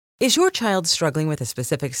Is your child struggling with a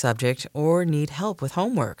specific subject or need help with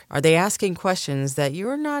homework? Are they asking questions that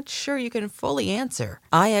you're not sure you can fully answer?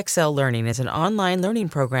 IXL Learning is an online learning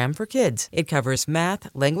program for kids. It covers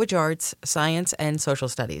math, language arts, science, and social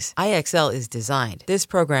studies. IXL is designed. This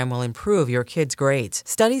program will improve your kids' grades.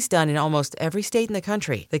 Studies done in almost every state in the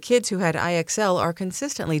country. The kids who had IXL are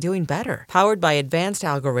consistently doing better. Powered by advanced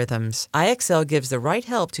algorithms, IXL gives the right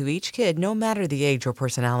help to each kid no matter the age or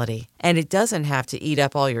personality. And it doesn't have to eat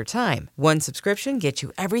up all your time. One subscription gets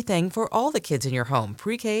you everything for all the kids in your home,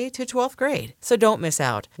 pre-K to 12th grade. So don't miss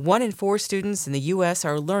out. 1 in 4 students in the U.S.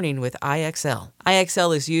 are learning with IXL.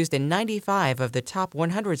 IXL is used in 95 of the top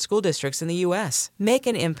 100 school districts in the U.S. Make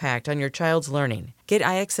an impact on your child's learning. Get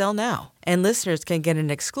IXL now. And listeners can get an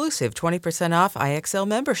exclusive 20% off IXL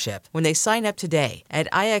membership when they sign up today at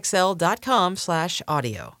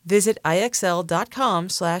IXL.com/audio. Visit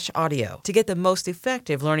IXL.com/audio to get the most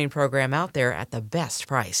effective learning program out there at the best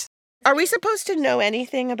price. Are we supposed to know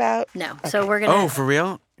anything about? No. Okay. So we're going to... Oh, for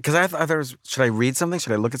real? Because I thought there was... Should I read something?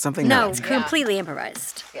 Should I look at something? No, it's completely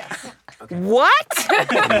improvised. Yeah. Okay. What?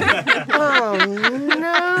 Oh,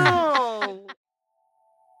 no.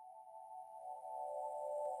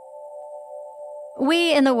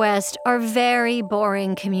 We in the West are very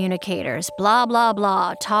boring communicators. Blah, blah,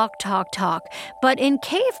 blah. Talk, talk, talk. But in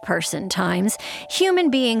cave person times,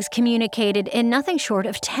 human beings communicated in nothing short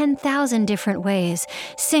of 10,000 different ways.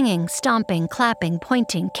 Singing, stomping, clapping,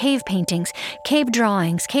 pointing, cave paintings, cave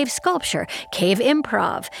drawings, cave sculpture, cave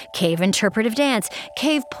improv, cave interpretive dance,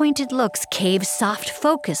 cave pointed looks, cave soft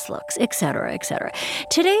focus looks, etc., etc.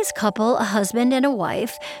 Today's couple, a husband and a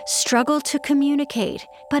wife, struggle to communicate.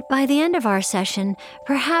 But by the end of our session,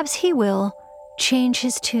 perhaps he will change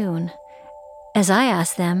his tune as I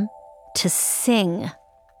ask them to sing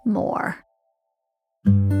more.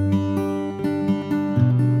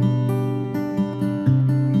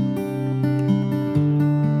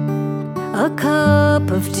 A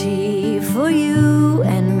cup of tea for you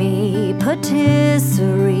and me,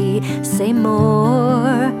 patisserie, say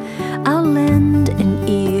more. I'll lend an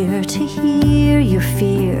ear to hear your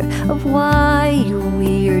fear of why you're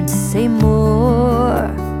weird, say more.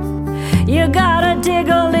 You gotta dig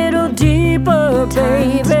a little deeper,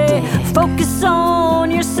 baby. Focus on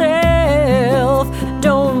yourself.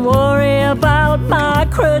 Don't worry about my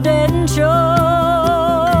credentials.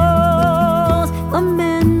 A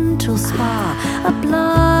mental spa, a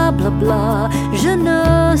blah, blah, blah. Je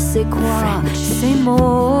ne sais quoi, say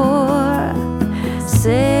more.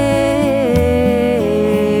 Say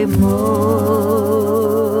more.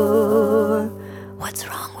 What's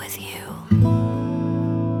wrong with you?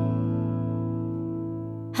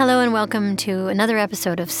 Hello and welcome to another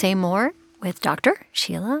episode of Say More with Dr.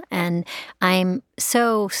 Sheila. And I'm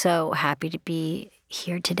so happy to be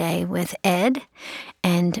here today with Ed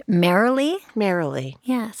and Marilee. Marilee.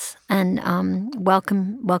 Yes. And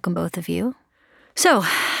welcome both of you. So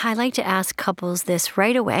I like to ask couples this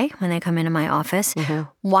right away when they come into my office. Mm-hmm.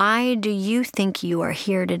 Why do you think you are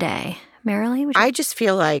here today? Marilee? I just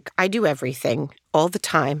feel like I do everything all the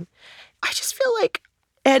time. I just feel like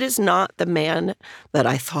Ed is not the man that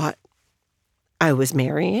I thought I was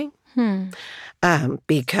marrying.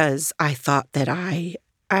 Because I thought that I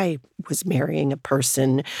was marrying a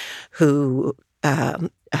person who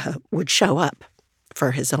would show up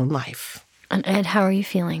for his own life. And Ed, how are you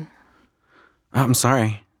feeling? I'm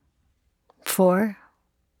sorry. For?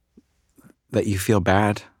 That you feel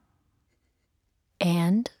bad.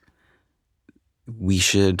 And? We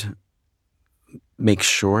should make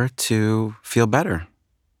sure to feel better.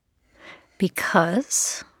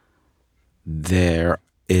 Because? There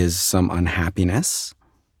is some unhappiness,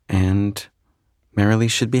 and Marilee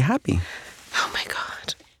should be happy. Oh, my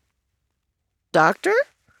God. Doctor?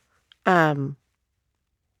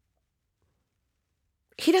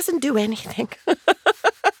 He doesn't do anything.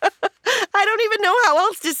 I don't even know how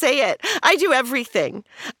else to say it. I do everything.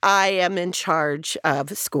 I am in charge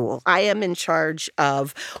of school. I am in charge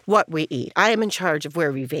of what we eat. I am in charge of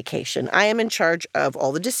where we vacation. I am in charge of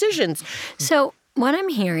all the decisions. So what I'm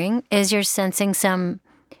hearing is you're sensing some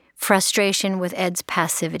frustration with Ed's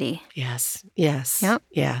passivity. Yes. Yep.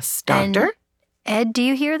 Yes. Doctor? And Ed, do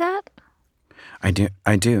you hear that? I do.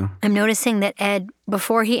 I'm noticing that Ed,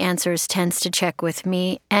 before he answers, tends to check with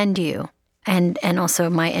me and you, and also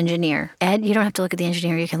my engineer. Ed, you don't have to look at the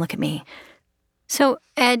engineer, you can look at me. So,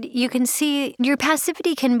 Ed, you can see your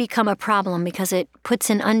passivity can become a problem because it puts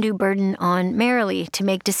an undue burden on Marilee to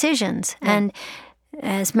make decisions. Yeah. And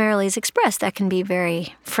as Marilee's expressed, that can be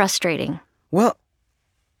very frustrating. Well,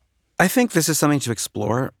 I think this is something to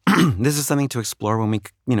explore. This is something to explore when we,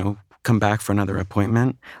 come back for another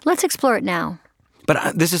appointment. Let's explore it now.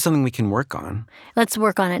 But this is something we can work on. Let's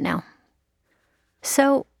work on it now.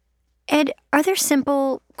 So, Ed, are there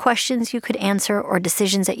simple questions you could answer or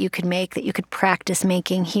decisions that you could make that you could practice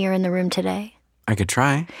making here in the room today? I could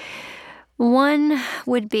try. One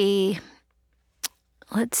would be,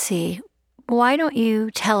 let's see, why don't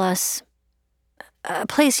you tell us a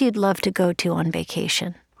place you'd love to go to on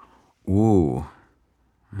vacation? Ooh.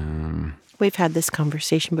 We've had this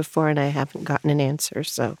conversation before, and I haven't gotten an answer,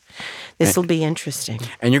 so this will be interesting.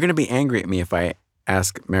 And you're going to be angry at me if I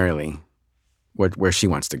ask Marilee where she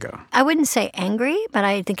wants to go. I wouldn't say angry, but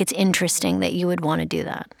I think it's interesting that you would want to do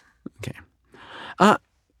that. Okay. I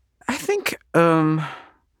think I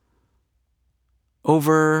was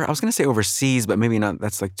going to say overseas, but maybe not.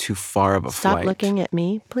 That's like too far of a flight. Stop looking at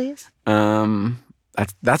me, please.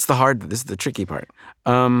 This is the tricky part.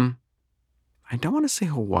 I don't want to say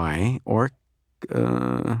Hawaii or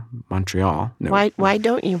Montreal. No. Why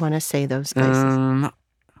don't you want to say those places?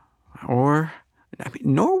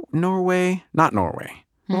 Norway. Not Norway.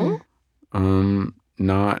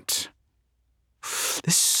 Not. This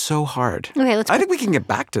is so hard. Okay, I think we can get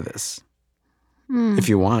back to this if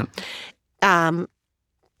you want. I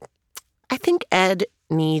think Ed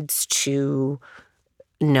needs to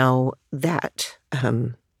know that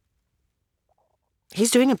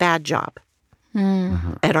he's doing a bad job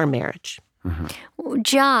at our marriage.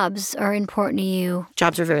 Jobs are important to you.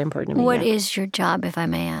 Jobs are very important to me. What is your job, if I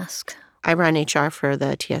may ask? I run HR for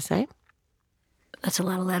the TSA. That's a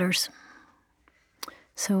lot of letters.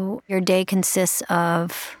 So your day consists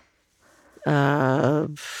of?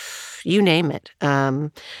 You name it.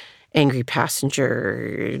 Angry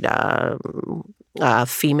passenger,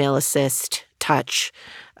 female assist, touch,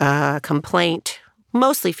 complaint.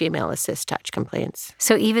 Mostly female assist touch complaints.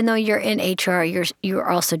 So even though you're in HR, you're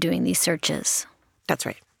also doing these searches. That's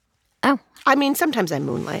right. Oh. I mean, sometimes I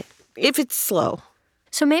moonlight, if it's slow.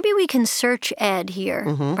 So maybe we can search Ed here,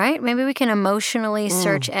 right? Maybe we can emotionally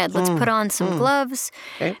search Ed. Let's put on some gloves.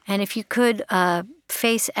 Okay. And if you could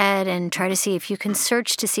face Ed and try to see if you can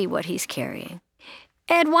search to see what he's carrying.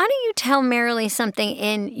 Ed, why don't you tell Marilee something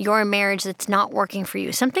in your marriage that's not working for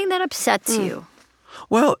you, something that upsets you?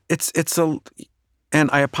 Well, and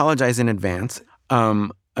I apologize in advance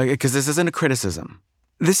because this isn't a criticism.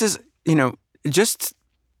 This is, just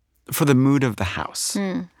for the mood of the house.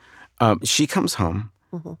 She comes home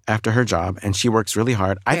after her job and she works really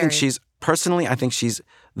hard. I think she's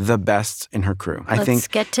the best in her crew. Let's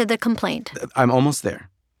get to the complaint. I'm almost there.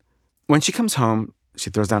 When she comes home, she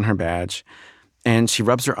throws down her badge and she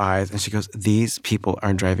rubs her eyes and she goes, "These people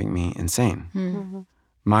are driving me insane.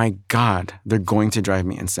 My God, they're going to drive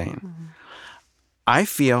me insane." I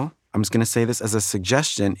feel, I'm just going to say this as a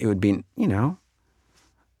suggestion, it would be,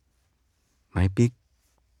 might be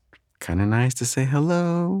kind of nice to say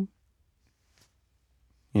hello.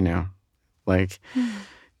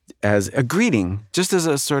 As a greeting, just as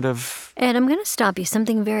a sort of... Ed, I'm going to stop you.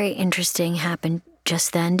 Something very interesting happened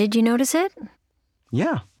just then. Did you notice it?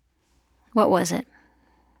 Yeah. What was it?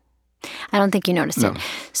 I don't think you noticed it.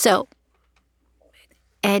 So,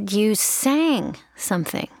 Ed, you sang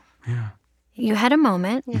something. Yeah. You had a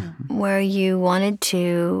moment where you wanted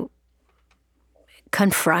to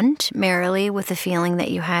confront Marilee with the feeling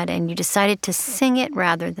that you had, and you decided to sing it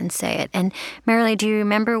rather than say it. And Marilee, do you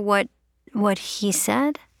remember what he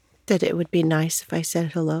said? That it would be nice if I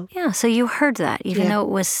said hello. Yeah, so you heard that, even though it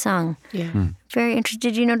was sung. Yeah. Very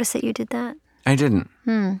interesting. Did you notice that you did that? I didn't.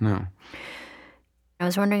 No. I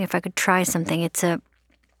was wondering if I could try something. It's a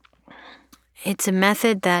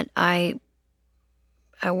method that I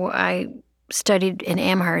studied in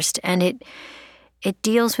Amherst, and it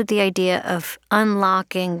deals with the idea of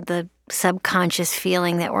unlocking the subconscious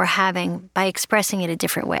feeling that we're having by expressing it a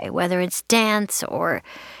different way, whether it's dance or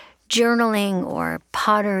journaling or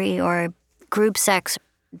pottery or group sex.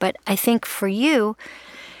 But I think for you,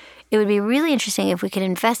 it would be really interesting if we could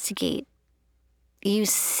investigate you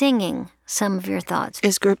singing some of your thoughts.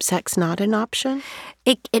 Is group sex not an option?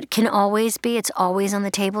 It can always be. It's always on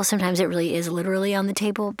the table. Sometimes it really is literally on the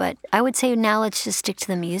table. But I would say now let's just stick to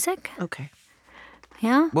the music. Okay.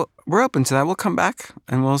 Yeah? Well, we're open to that. We'll come back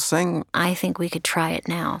and we'll sing. I think we could try it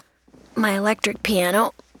now. My electric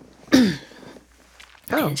piano.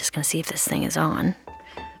 I'm just going to see if this thing is on.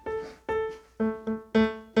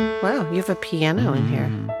 Wow, you have a piano in here.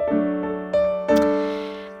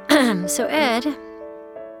 So, Ed,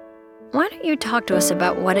 why don't you talk to us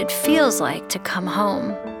about what it feels like to come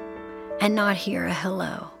home and not hear a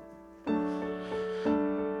hello?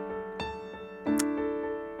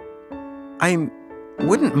 I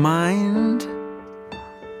wouldn't mind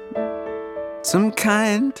some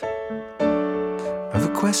kind of a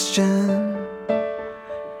question.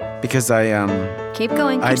 because Keep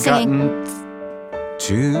going. Keep I'd singing. gotten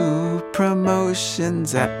 2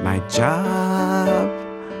 promotions at my job.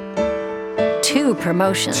 2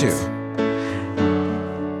 promotions. 2.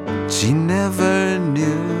 She never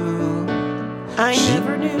knew. I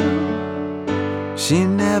never knew. She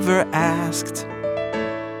never asked.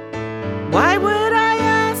 Why would I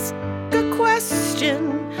ask a question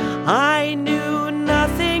I knew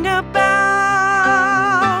nothing about?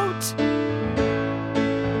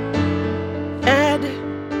 Ed,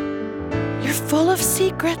 you're full of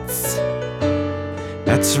secrets.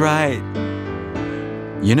 That's right.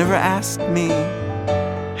 You never asked me.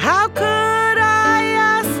 How could I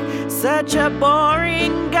ask such a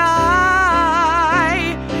boring guy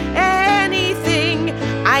anything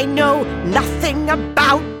I know nothing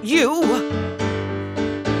about you?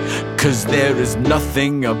 'Cause there is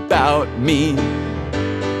nothing about me.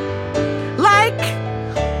 Like,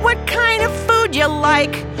 what kind of food you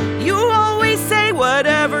like? You always say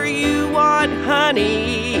whatever you want,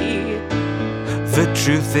 honey. The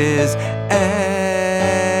truth is,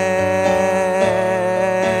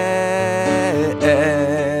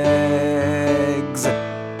 eggs.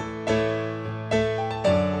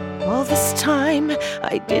 All this time,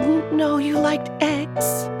 I didn't know you liked eggs.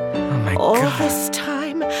 Oh my All God. this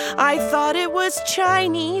time, I thought it was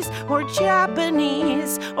Chinese or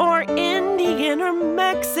Japanese or Indian or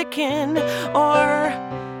Mexican or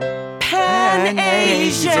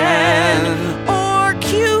Pan-Asian or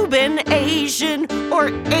Cuban Asian or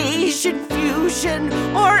Asian fusion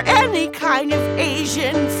or any kind of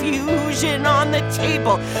Asian fusion on the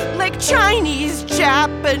table, like Chinese,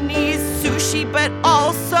 Japanese, sushi, but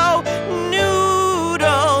also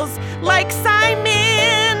noodles, like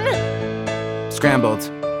Simon. Scrambled.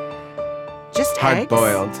 Just eggs?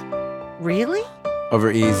 Hard-boiled. Really?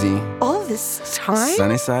 Over easy. All this time?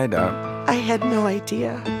 Sunny side up. I had no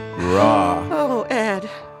idea. Raw. Oh, Ed.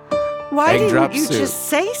 Why Egg didn't drop you soup. just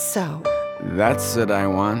say so? That's what I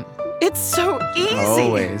want. It's so easy.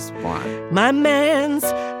 Always want. My man's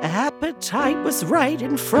appetite was right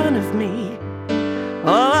in front of me.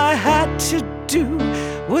 All I had to do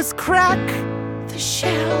was crack the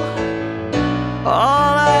shell.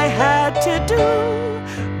 All I had to do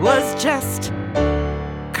was just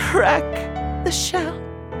crack the shell.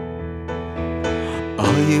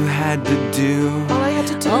 All you had to do All I had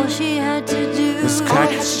to do. All she had to do was crack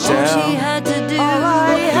the All shell. she had to do. All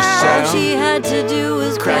I had- All she had to do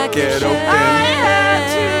was Crack crack it the open. shell. I had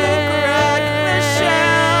to crack the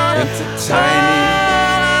shell. It's a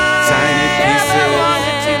tiny pieces. All I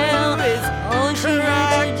wanted to do is All she crack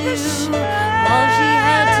had to the do. shell. All she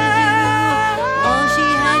had to do. All she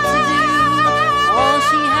had to do. All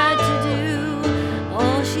she had to do.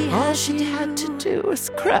 All she All had she had to do was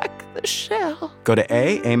crack the shell. Go to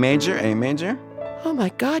A major, A major, Oh my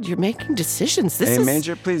God, you're making decisions. This A is.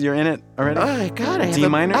 major, please. You're in it already. Oh my God, D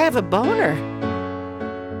minor? I have a boner.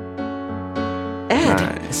 Ed,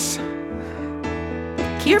 Nice.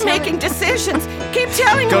 you're making decisions. Keep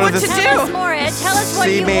telling me Go to what the to Tell us do. more, Ed. Tell us what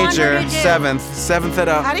C you want her major, to do. seventh it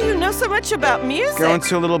How up. do you know so much about music? Go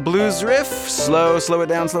into a little blues riff. Slow it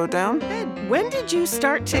down, slow it down. Ed, when did you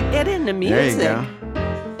start to get into music? There you go.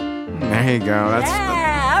 There you go. That's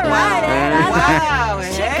Yeah, all right, Ed. Wow,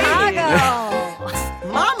 hey.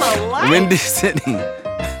 Chicago. Mama likes. Windy City.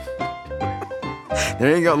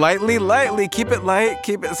 There you go. Lightly. Keep it light.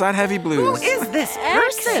 Keep it. It's not heavy Who blues. is this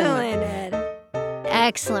person? Excellent, Ed.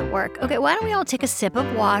 Excellent work. Okay, why don't we all take a sip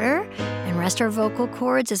of water and rest our vocal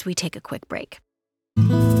cords as we take a quick break?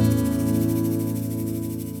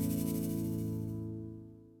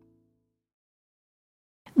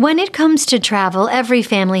 When it comes to travel, every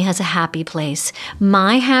family has a happy place.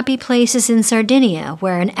 My happy place is in Sardinia,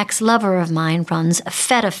 where an ex-lover of mine runs a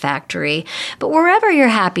feta factory. But wherever your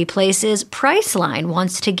happy place is, Priceline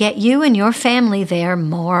wants to get you and your family there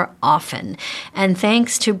more often. And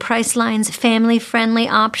thanks to Priceline's family-friendly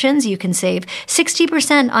options, you can save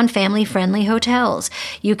 60% on family-friendly hotels.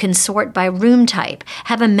 You can sort by room type,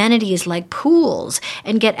 have amenities like pools,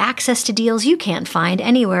 and get access to deals you can't find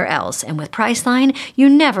anywhere else. And with Priceline, you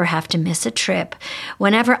never have to miss a trip.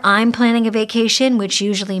 Whenever I'm planning a vacation, which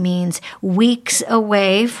usually means weeks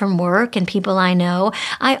away from work and people I know,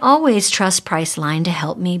 I always trust Priceline to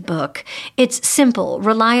help me book. It's simple,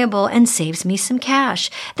 reliable, and saves me some cash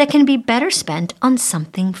that can be better spent on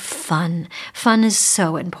something fun. Fun is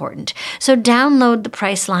so important. So download the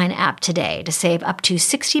Priceline app today to save up to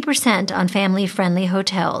 60% on family-friendly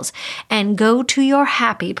hotels and go to your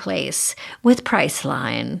happy place with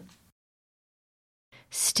Priceline.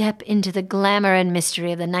 Step into the glamour and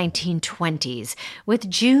mystery of the 1920s with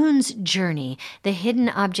June's Journey, the hidden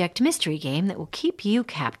object mystery game that will keep you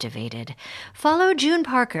captivated. Follow June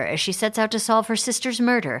Parker as she sets out to solve her sister's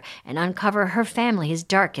murder and uncover her family's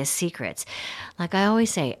darkest secrets. Like I always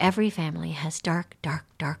say, every family has dark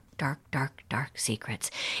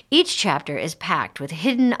secrets. Each chapter is packed with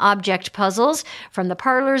hidden object puzzles from the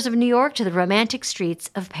parlors of New York to the romantic streets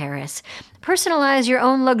of Paris. Personalize your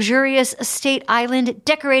own luxurious estate island,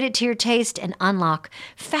 decorate it to your taste, and unlock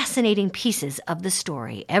fascinating pieces of the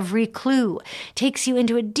story. Every clue takes you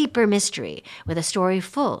into a deeper mystery with a story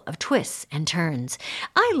full of twists and turns.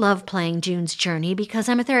 I love playing June's Journey because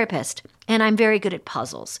I'm a therapist and I'm very good at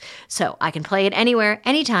puzzles. So I can play it anywhere,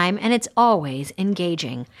 anytime, and it's always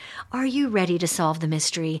engaging. Are you ready to solve the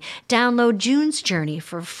mystery? Download June's Journey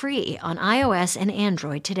for free on iOS and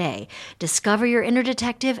Android today. Discover your inner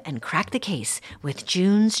detective and crack the case with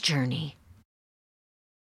June's Journey.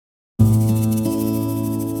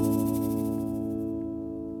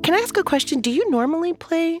 Can I ask a question? Do you normally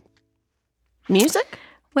play music?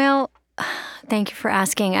 Well, thank you for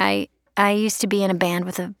asking. I used to be in a band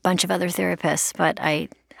with a bunch of other therapists, but I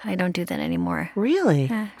don't do that anymore. Really?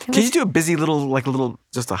 Can you do a busy little,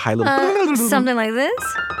 just a high little... Something like this?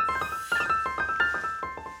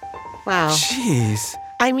 Wow. Jeez.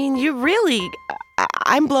 I mean, you really...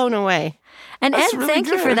 I'm blown away. And That's Ed, really thank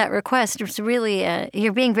you for good. that request. It's really,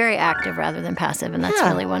 you're being very active rather than passive, and that's Yeah.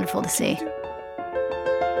 really wonderful to see.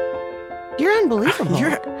 You're unbelievable.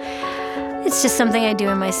 It's just something I do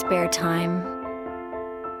in my spare time.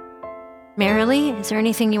 Merrily, is there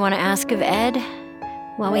anything you want to ask of Ed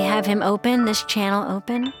while we have him open, this channel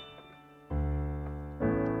open?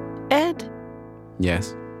 Ed,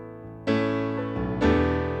 Yes.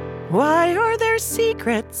 why are there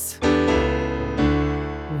secrets?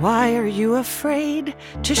 Why are you afraid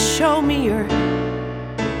to show me your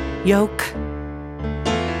yoke?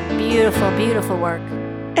 Beautiful, beautiful work.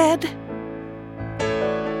 Ed,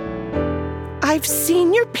 I've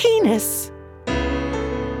seen your penis.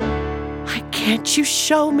 Why can't you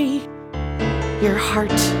show me your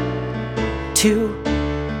heart, too?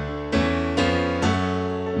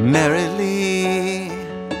 Merrily,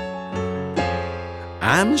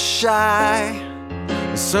 I'm shy,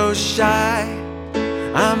 so shy,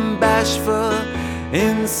 I'm bashful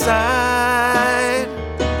inside.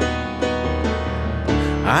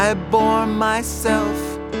 I bore myself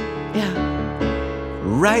Yeah,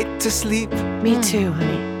 right to sleep, me too,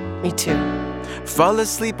 honey. Me too. fall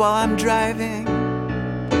asleep while I'm driving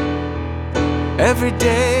every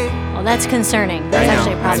day. Well, that's concerning. That's I know,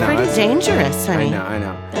 actually a I It's problem. know. pretty dangerous, honey. I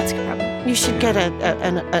know. That's a problem. You should get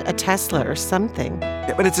a Tesla or something.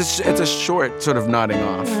 Yeah, but it's a short sort of nodding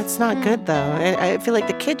off. Well, it's not good, though. I feel like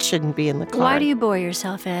the kids shouldn't be in the car. Why do you bore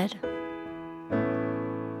yourself, Ed?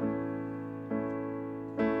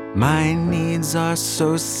 My needs are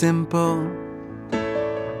so simple,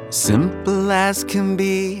 simple as can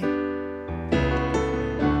be.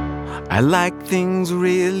 I like things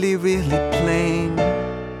really, really plain.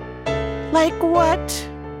 Like what?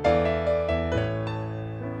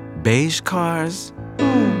 Beige cars,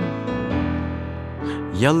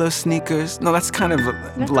 yellow sneakers. No, that's kind of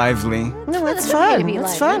lively. No, it's It's okay to fun. be It's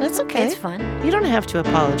lively. fun. It's okay. It's fun. You don't have to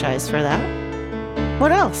apologize for that.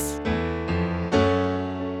 What else?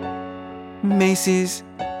 Macy's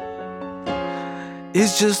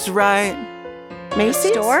is just right.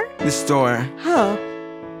 Macy's? Store? The store. Huh.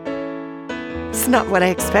 It's not what I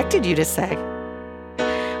expected you to say.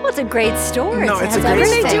 Well, it's a great store. No, It it's has a great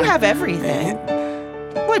They everything. do have everything.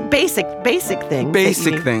 What basic things? that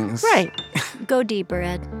Basic you- things. Right. Go deeper,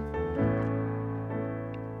 Ed.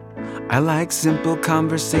 I like simple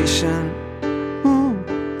conversation.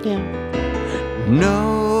 Yeah.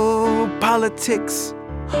 No politics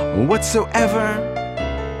whatsoever.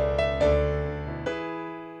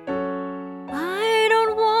 I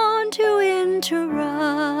don't want to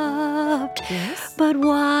interrupt, Yes. but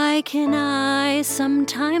why can I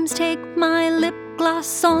sometimes take my lip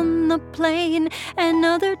gloss on the plane and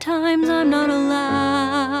other times I'm not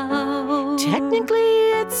allowed?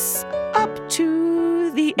 Technically, it's up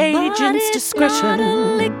to the But agent's it's discretion. not a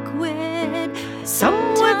liquid. Some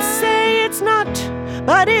would say it's not,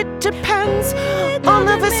 but it depends on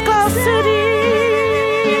the viscosity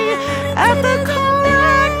at the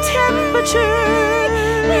correct temperature.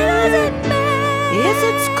 If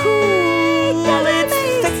it's cool, it's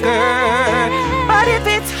thicker. But if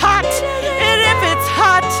it's hot,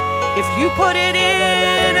 if you put it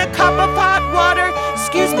in a cup of hot water,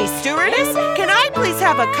 excuse me, stewardess, can I please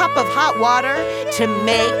have a cup of hot water to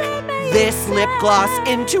make this lip gloss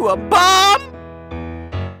into a bomb?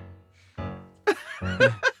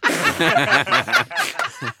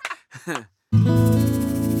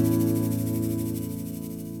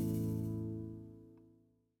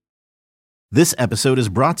 This episode is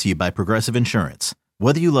brought to you by Progressive Insurance.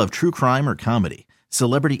 Whether you love true crime or comedy,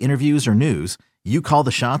 celebrity interviews or news, you call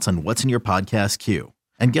the shots on what's in your podcast queue.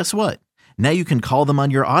 And guess what? Now you can call them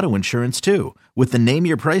on your auto insurance too with the Name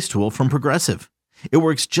Your Price tool from Progressive. It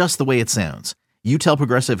works just the way it sounds. You tell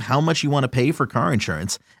Progressive how much you want to pay for car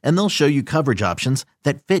insurance, and they'll show you coverage options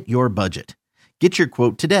that fit your budget. Get your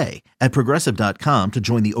quote today at Progressive.com to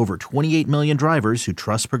join the over 28 million drivers who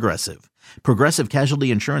trust Progressive. Progressive Casualty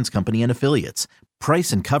Insurance Company and Affiliates.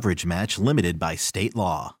 Price and coverage match limited by state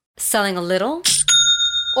law. Selling a little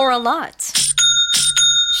or a lot?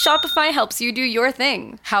 Shopify helps you do your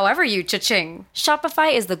thing, however you cha-ching.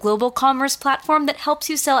 Shopify is the global commerce platform that helps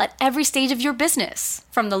you sell at every stage of your business.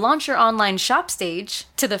 From the launch your online shop stage,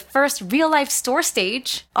 to the first real-life store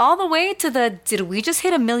stage, all the way to the did we just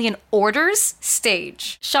hit 1 million orders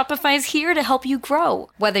stage. Shopify's here to help you grow.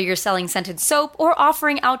 Whether you're selling scented soap or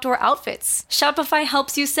offering outdoor outfits, Shopify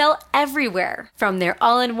helps you sell everywhere. From their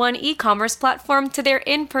all-in-one e-commerce platform to their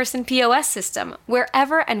in-person POS system,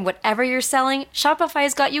 wherever and whatever you're selling,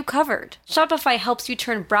 Shopify's got you covered. Shopify helps you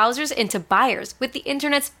turn browsers into buyers with the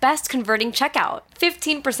internet's best converting checkout.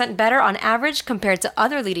 15% better on average compared to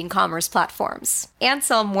other leading commerce platforms. And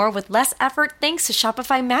sell more with less effort thanks to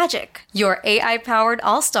Shopify Magic, your AI-powered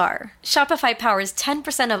all-star. Shopify powers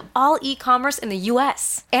 10% of all e-commerce in the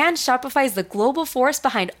US. And Shopify is the global force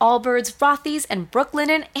behind Allbirds, Rothy's, and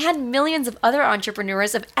Brooklinen, and millions of other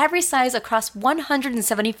entrepreneurs of every size across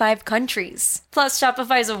 175 countries. Plus,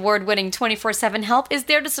 Shopify's award-winning 24/7 help is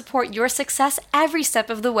there to support your success every step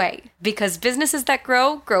of the way. Because businesses that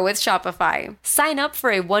grow, grow with Shopify. Sign up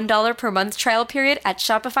for a $1 per month trial period at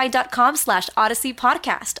shopify.com/Odyssey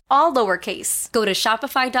Podcast, all lowercase. Go to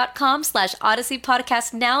shopify.com/Odyssey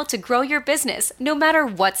Podcast now to grow your business, no matter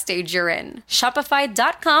what stage you're in.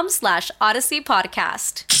 Shopify.com/Odyssey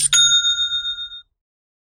Podcast.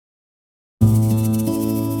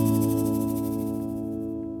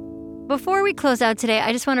 Before we close out today,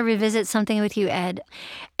 I just want to revisit something with you, Ed.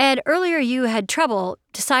 Ed, earlier you had trouble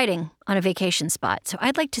deciding on a vacation spot, so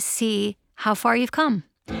I'd like to see how far you've come.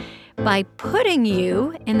 By putting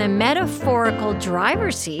you in the metaphorical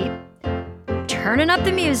driver's seat, turning up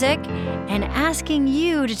the music, and asking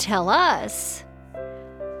you to tell us,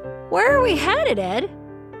 where are we headed, Ed?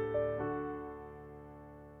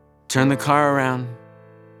 Turn the car around.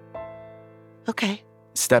 Okay.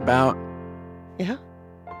 Step out. Yeah.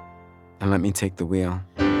 And let me take the wheel.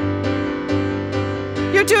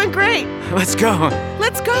 You're doing great. Let's go.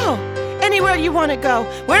 Let's go. Anywhere you want to go.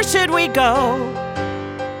 Where should we go?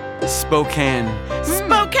 Spokane.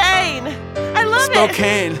 Spokane. I love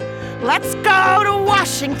Spokane. it. Let's go to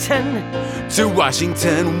Washington. To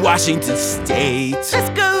Washington, Washington State. Let's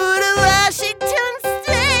go to Washington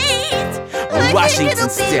State. Washington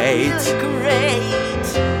State. Great.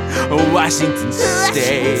 Washington State.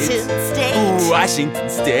 Washington State. Washington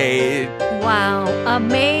State. Wow,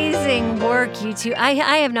 amazing work, you two. I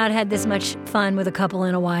have not had this much fun with a couple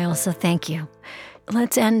in a while, so thank you.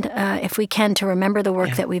 Let's end, if we can, to remember the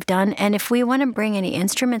work that we've done. And if we want to bring any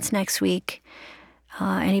instruments next week,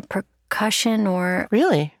 any percussion or...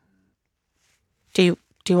 Really? Do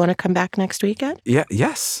you want to come back next weekend? Yeah.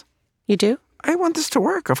 Yes. You do? I want this to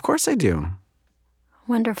work. Of course I do.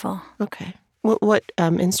 Wonderful. Okay. What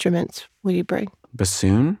instruments will you bring?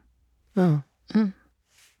 Bassoon? Oh.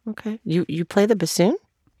 Okay. You play the bassoon?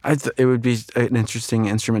 It would be an interesting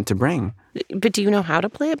instrument to bring. But do you know how to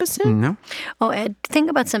play a bassoon? No. Oh, Ed, think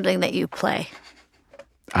about something that you play.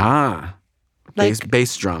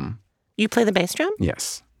 Bass drum. You play the bass drum?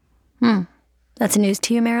 Yes. That's news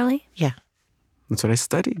to you, Marilee? Yeah. That's what I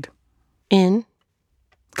studied. In?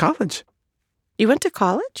 College. You went to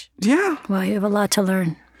college? Yeah. Well, you have a lot to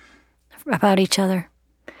learn about each other.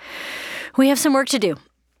 We have some work to do,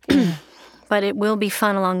 but it will be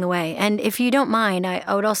fun along the way. And if you don't mind,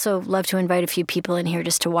 I would also love to invite a few people in here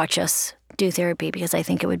just to watch us do therapy, because I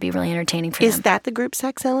think it would be really entertaining for them. Is that the group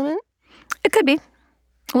sex element? It could be.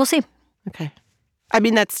 We'll see. Okay. I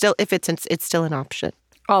mean, that's still, if it's still an option.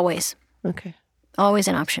 Always. Okay. Always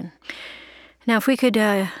an option. Now, if we could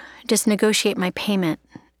just negotiate my payment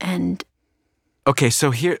and... Okay,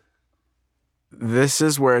 so here, this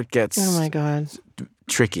is where it gets... Oh, my God.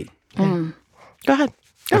 Tricky. Okay. Go ahead.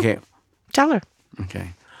 Go. Okay. Tell her.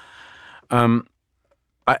 Okay.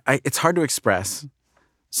 It's hard to express.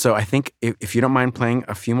 So I think if you don't mind playing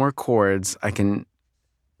a few more chords, I can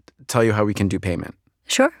tell you how we can do payment.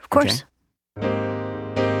 Sure, of course. Okay.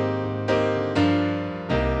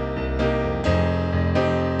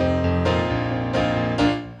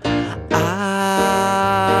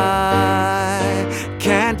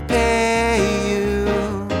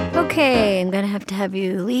 have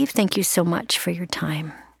you leave. Thank you so much for your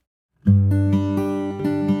time.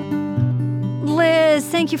 Liz,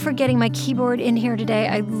 thank you for getting my keyboard in here today.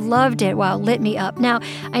 I loved it. Wow, it lit me up. Now,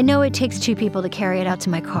 I know it takes 2 people to carry it out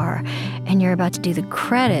to my car, and you're about to do the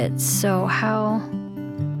credits, so how...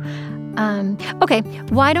 Okay,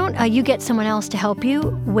 why don't you get someone else to help you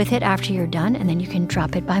with it after you're done, and then you can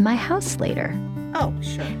drop it by my house later. Oh,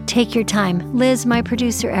 sure. Take your time. Liz, my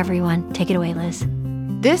producer, everyone. Take it away, Liz.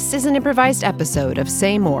 This is an improvised episode of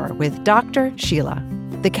Say More with Dr. Sheila.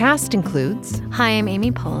 The cast includes... Hi, I'm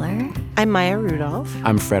Amy Poehler. I'm Maya Rudolph.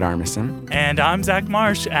 I'm Fred Armisen. And I'm Zach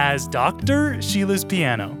Marsh as Dr. Sheila's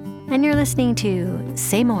Piano. And you're listening to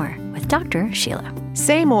Say More with Dr. Sheila.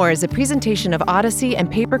 Say More is a presentation of Odyssey and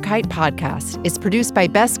Paper Kite Podcast. It's produced by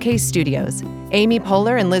Best Case Studios. Amy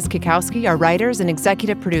Poehler and Liz Kikowski are writers and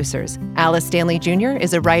executive producers. Alice Stanley Jr.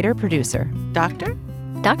 is a writer-producer. Doctor?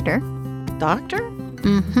 Doctor? Doctor?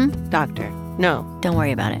 Mm-hmm. Doctor. No. Don't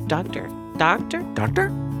worry about it. Doctor. Doctor? Doctor?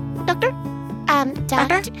 Doctor?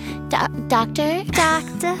 Doctor?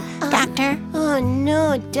 Doctor? Doctor? Oh,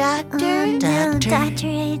 no, doctor. No, Doctor,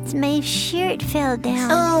 my shirt fell down.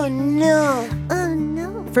 Oh, no. Oh,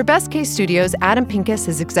 no. For Best Case Studios, Adam Pincus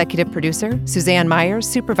is executive producer, Suzanne Myers,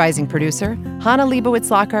 supervising producer, Hannah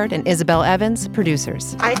Leibowitz-Lockhart and Isabel Evans,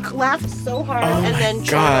 producers. I laughed so hard and then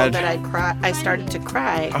God. that I started to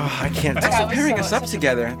cry. Oh, I can't. Thanks for pairing us up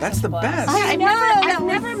together. That's the best. I've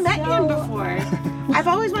never met him before. I've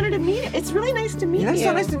always wanted to meet him. It's really nice to meet you. That's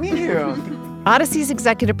so nice to meet you. Odyssey's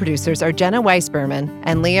executive producers are Jenna Weisberman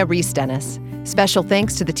and Leah Reese-Dennis. Special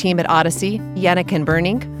thanks to the team at Odyssey, Yennekin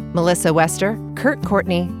Burning, Melissa Wester, Kurt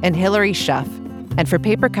Courtney, and Hillary Schuff. And for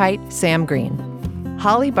Paper Kite, Sam Green.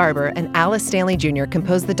 Holly Barber and Alice Stanley Jr.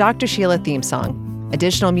 composed the Dr. Sheila theme song.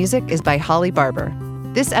 Additional music is by Holly Barber.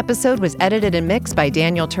 This episode was edited and mixed by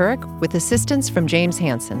Daniel Turek with assistance from James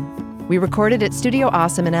Hansen. We recorded at Studio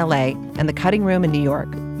Awesome in LA and The Cutting Room in New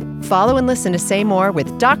York. Follow and listen to Say More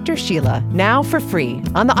with Dr. Sheila now for free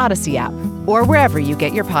on the Odyssey app or wherever you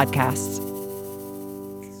get your podcasts.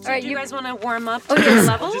 All right, you guys want to warm up Oh, to yes. your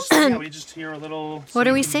levels? We just hear a little... What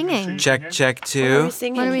are we singing? Check 2. What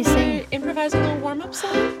are we singing? Improvise a little warm-up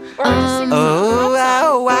song? Or Oh,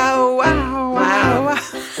 wow, wow, wow, wow.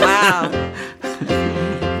 Wow.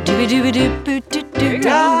 Dooby-dooby-doo-boo-doo-doo.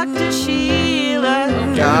 Dr. Sheila.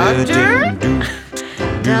 Dr.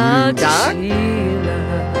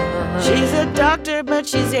 She's a doctor, but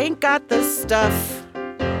she's ain't got the stuff.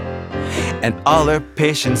 And all her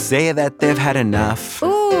patients say that they've had enough.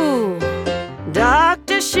 Ooh.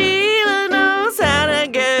 Dr. Sheila knows how to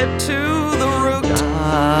get to the root of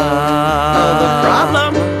the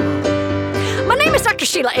problem. My name is Dr.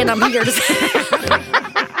 Sheila, and I'm here to say...